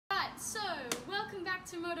welcome back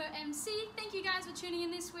to Moto MC. Thank you guys for tuning in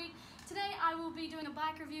this week. Today I will be doing a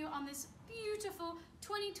bike review on this beautiful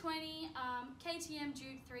 2020 KTM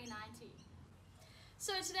Duke 390.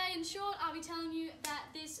 So today, in short, I'll be telling you that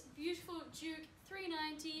this beautiful Duke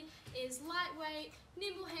 390 is lightweight,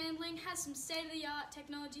 nimble handling, has some state-of-the-art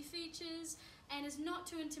technology features, and is not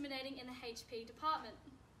too intimidating in the HP department.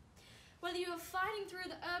 Whether you are fighting through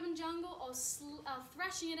the urban jungle or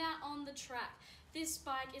thrashing it out on the track, this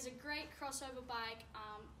bike is a great crossover bike,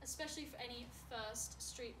 especially for any first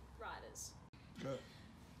street riders. Go.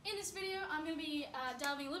 In this video, I'm going to be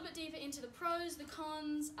delving a little bit deeper into the pros, the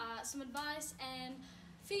cons, some advice and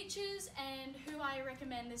features, and who I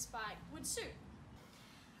recommend this bike would suit.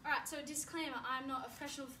 Alright, so disclaimer, I'm not a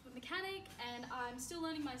professional mechanic and I'm still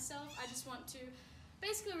learning myself. I just want to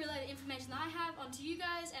basically relay the information that I have onto you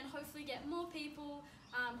guys and hopefully get more people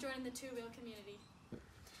joining the two-wheel community.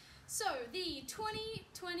 So the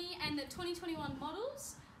 2020 and the 2021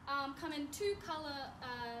 models come in two color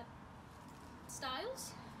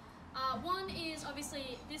styles. One is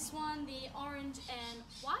obviously this one, the orange and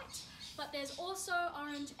white, but there's also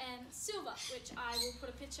orange and silver, which I will put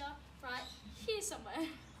a picture right here somewhere.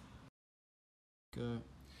 Go.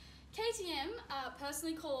 KTM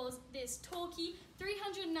personally calls this torquey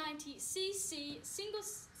 390cc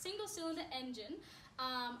single cylinder engine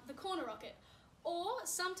the corner rocket, or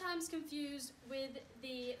sometimes confused with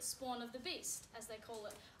the spawn of the beast, as they call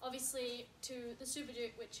it, obviously to the Super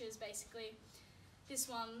Duke, which is basically this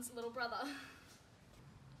one's little brother.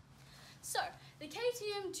 So, the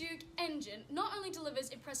KTM Duke engine not only delivers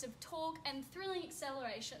impressive torque and thrilling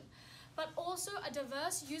acceleration, but also a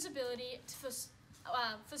diverse usability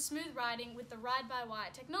for smooth riding with the ride-by-wire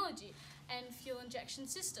technology and fuel injection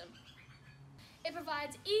system. It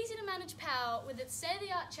provides easy to manage power with its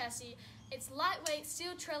state-of-the-art chassis, its lightweight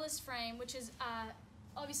steel trellis frame, which is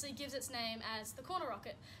obviously gives its name as the corner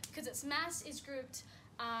rocket because its mass is grouped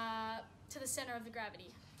to the center of the gravity.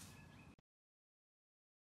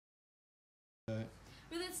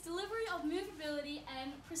 With its delivery of movability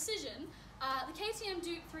and precision, the KTM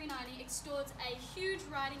Duke 390 extorts a huge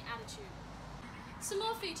riding attitude. Some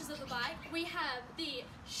more features of the bike, we have the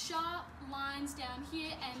sharp lines down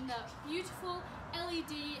here and the beautiful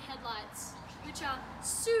LED headlights, which are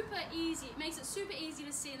super easy. It makes it super easy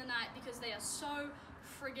to see in the night because they are so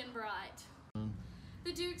friggin' bright.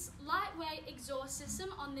 The Duke's lightweight exhaust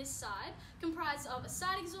system on this side comprises of a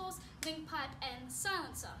side exhaust, link pipe and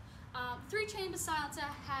silencer. 3-chamber silencer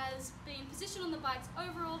has been positioned on the bike's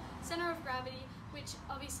overall center of gravity, which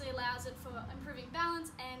obviously allows it for improving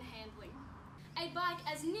balance and handling. A bike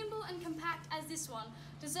as nimble and compact as this one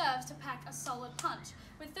deserves to pack a solid punch,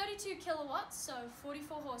 with 32 kilowatts, so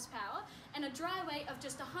 44 horsepower, and a dry weight of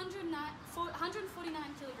just 149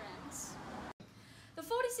 kilograms. The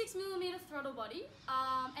 46mm throttle body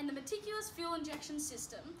and the meticulous fuel injection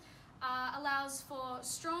system allows for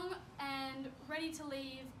strong and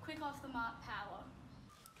ready-to-leave, quick-off-the-mark power.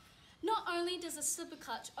 Not only does the slipper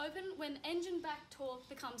clutch open when engine back torque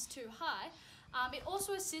becomes too high, it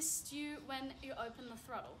also assists you when you open the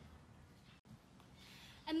throttle.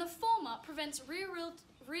 And the former prevents rear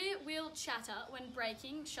wheel chatter when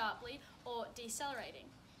braking sharply or decelerating.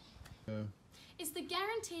 It's the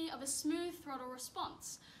guarantee of a smooth throttle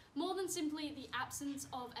response, more than simply the absence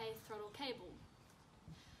of a throttle cable.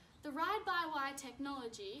 The ride-by-wire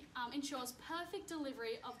technology ensures perfect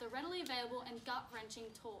delivery of the readily available and gut-wrenching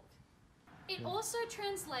torque. It also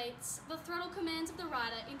translates the throttle commands of the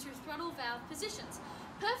rider into throttle valve positions,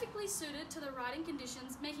 perfectly suited to the riding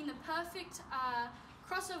conditions, making the perfect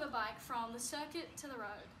crossover bike from the circuit to the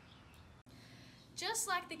road. Just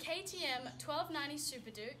like the KTM 1290 Super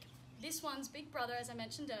Duke, this one's big brother as I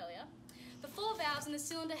mentioned earlier, the 4 valves in the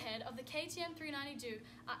cylinder head of the KTM 390 Duke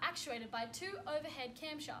are actuated by 2 overhead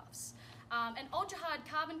camshafts and ultra-hard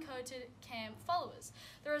carbon-coated cam followers.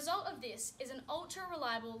 The result of this is an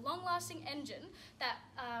ultra-reliable, long-lasting engine that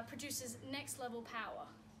produces next-level power.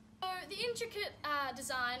 So the intricate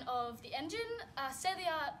design of the engine,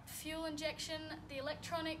 state-of-the-art fuel injection, the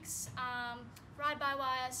electronics,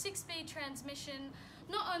 ride-by-wire, 6-speed transmission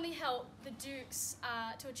not only help the Dukes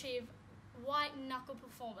to achieve white-knuckle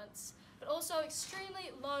performance, but also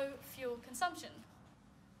extremely low fuel consumption.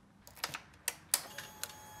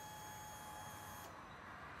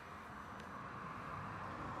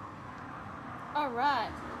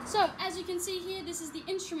 Alright, so as you can see here, this is the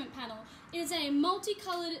instrument panel. It is a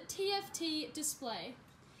multicolored TFT display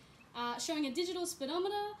showing a digital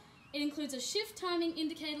speedometer. It includes a shift timing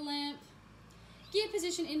indicator lamp, gear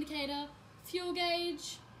position indicator, fuel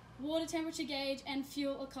gauge, water temperature gauge, and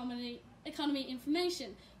fuel economy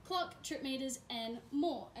information, clock, trip meters, and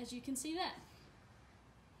more, as you can see there.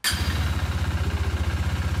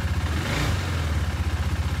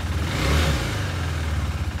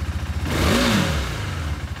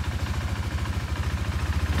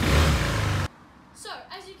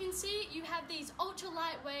 see, you have these ultra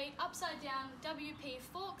lightweight upside down WP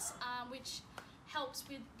forks, which helps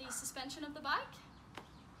with the suspension of the bike.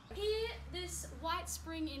 Here, this white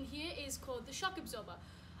spring in here is called the shock absorber.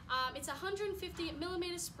 It's a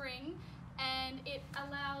 150mm spring, and it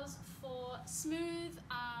allows for smooth,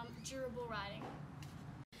 durable riding.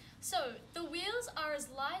 So, the wheels are as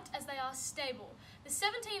light as they are stable. The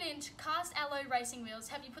 17-inch cast alloy racing wheels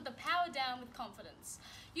help you put the power down with confidence,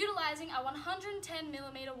 utilising a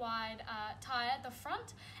 110mm wide tyre at the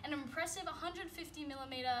front and an impressive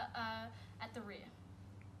 150mm at the rear.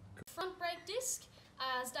 Front brake disc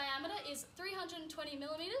diameter is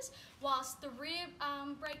 320mm, whilst the rear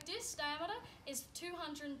brake disc diameter is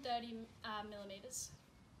 230mm.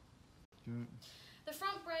 The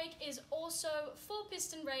front brake is also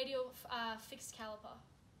 4-piston radial fixed caliper.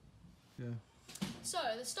 Yeah. So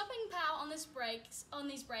the stopping power on these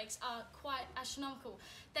brakes are quite astronomical.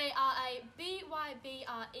 They are a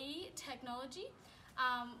BYBRE technology,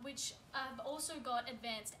 which have also got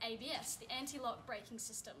advanced ABS, the anti-lock braking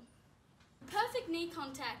system. Perfect knee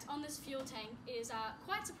contact on this fuel tank is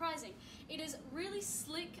quite surprising. It is really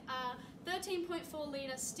slick 13.4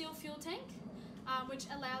 litre steel fuel tank, which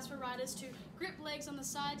allows for riders to grip legs on the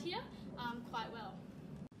side here quite well.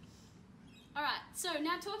 Alright, so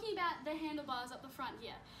now talking about the handlebars up the front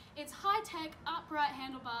here. It's high-tech upright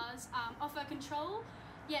handlebars offer control,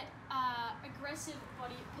 yet aggressive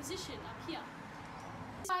body position up here.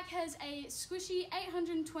 This bike has a squishy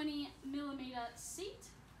 820mm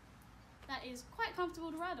seat that is quite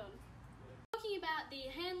comfortable to ride on. Talking about the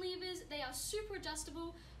hand levers, they are super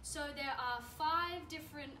adjustable, so there are 5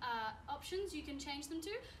 different options you can change them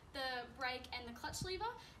to, the brake and the clutch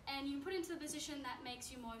lever, and you put into the position that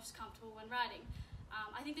makes you most comfortable when riding.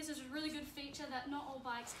 I think this is a really good feature that not all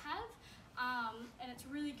bikes have, and it's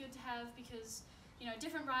really good to have because, you know,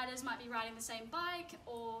 different riders might be riding the same bike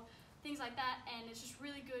or things like that, and it's just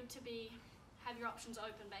really good to have your options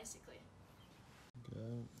open basically.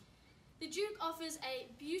 Okay. The Duke offers a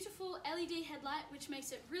beautiful LED headlight which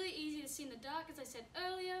makes it really easy to see in the dark, as I said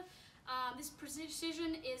earlier. This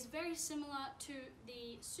precision is very similar to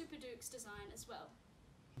the Super Duke's design as well.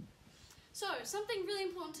 So, something really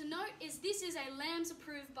important to note is this is a LAMS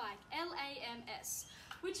approved bike, LAMS,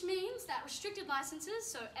 which means that restricted licenses,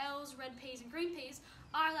 so Ls, red Ps and green Ps,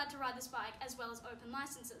 are allowed to ride this bike as well as open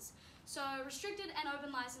licenses. So restricted and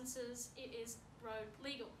open licenses, it is road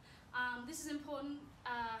legal. This is important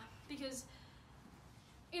because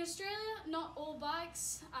in Australia, not all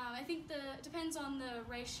bikes, I think it depends on the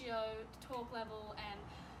ratio, torque level and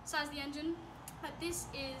size of the engine, but this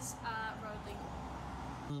is road legal.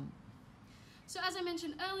 So as I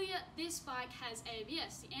mentioned earlier, this bike has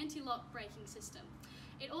ABS, the anti-lock braking system.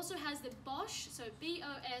 It also has the Bosch, so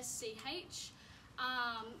BOSCH,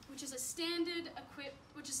 which is standard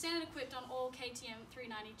equipped on all KTM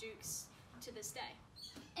 390 Dukes to this day.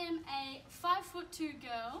 I'm a 5'2"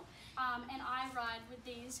 girl, and I ride with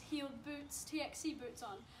these heeled boots, TXC boots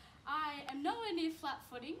on. I am nowhere near flat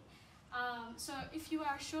footing, so if you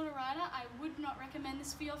are a shorter rider, I would not recommend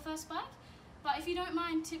this for your first bike. But if you don't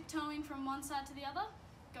mind tiptoeing from one side to the other,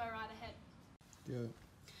 go right ahead. Yeah.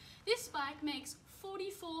 This bike makes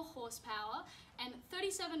 44 horsepower and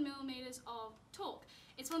 37mm of torque.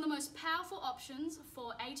 It's one of the most powerful options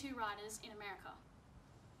for A2 riders in America.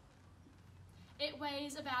 It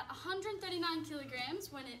weighs about 139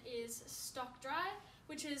 kilograms when it is stock dry,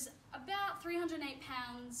 which is about 308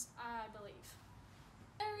 pounds, I believe.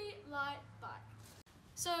 Very light bike.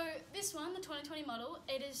 So this one, the 2020 model,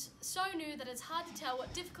 it is so new that it's hard to tell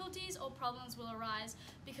what difficulties or problems will arise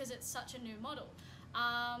because it's such a new model.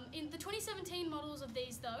 In the 2017 models of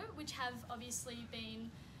these though, which have obviously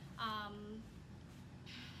been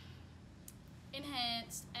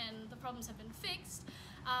enhanced and the problems have been fixed,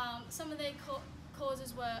 some of their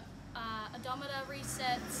causes were odometer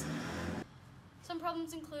resets. Some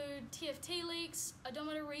problems include TFT leaks,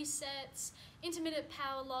 odometer resets, intermittent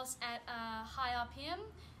power loss at high RPM,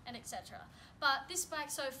 and etc. But this bike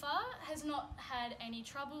so far has not had any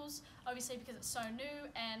troubles, obviously because it's so new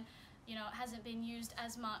and it hasn't been used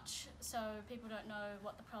as much, so people don't know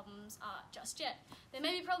what the problems are just yet. There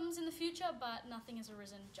may be problems in the future, but nothing has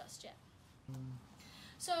arisen just yet.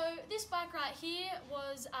 So this bike right here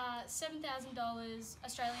was $7,000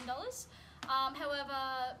 Australian dollars.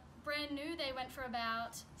 However, brand new, they went for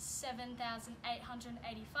about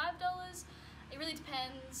 $7,885. It really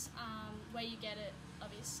depends where you get it,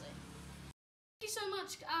 obviously. Thank you so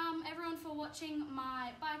much, everyone, for watching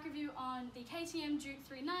my bike review on the KTM Duke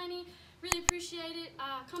 390. Really appreciate it.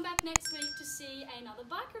 Come back next week to see another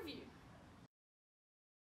bike review.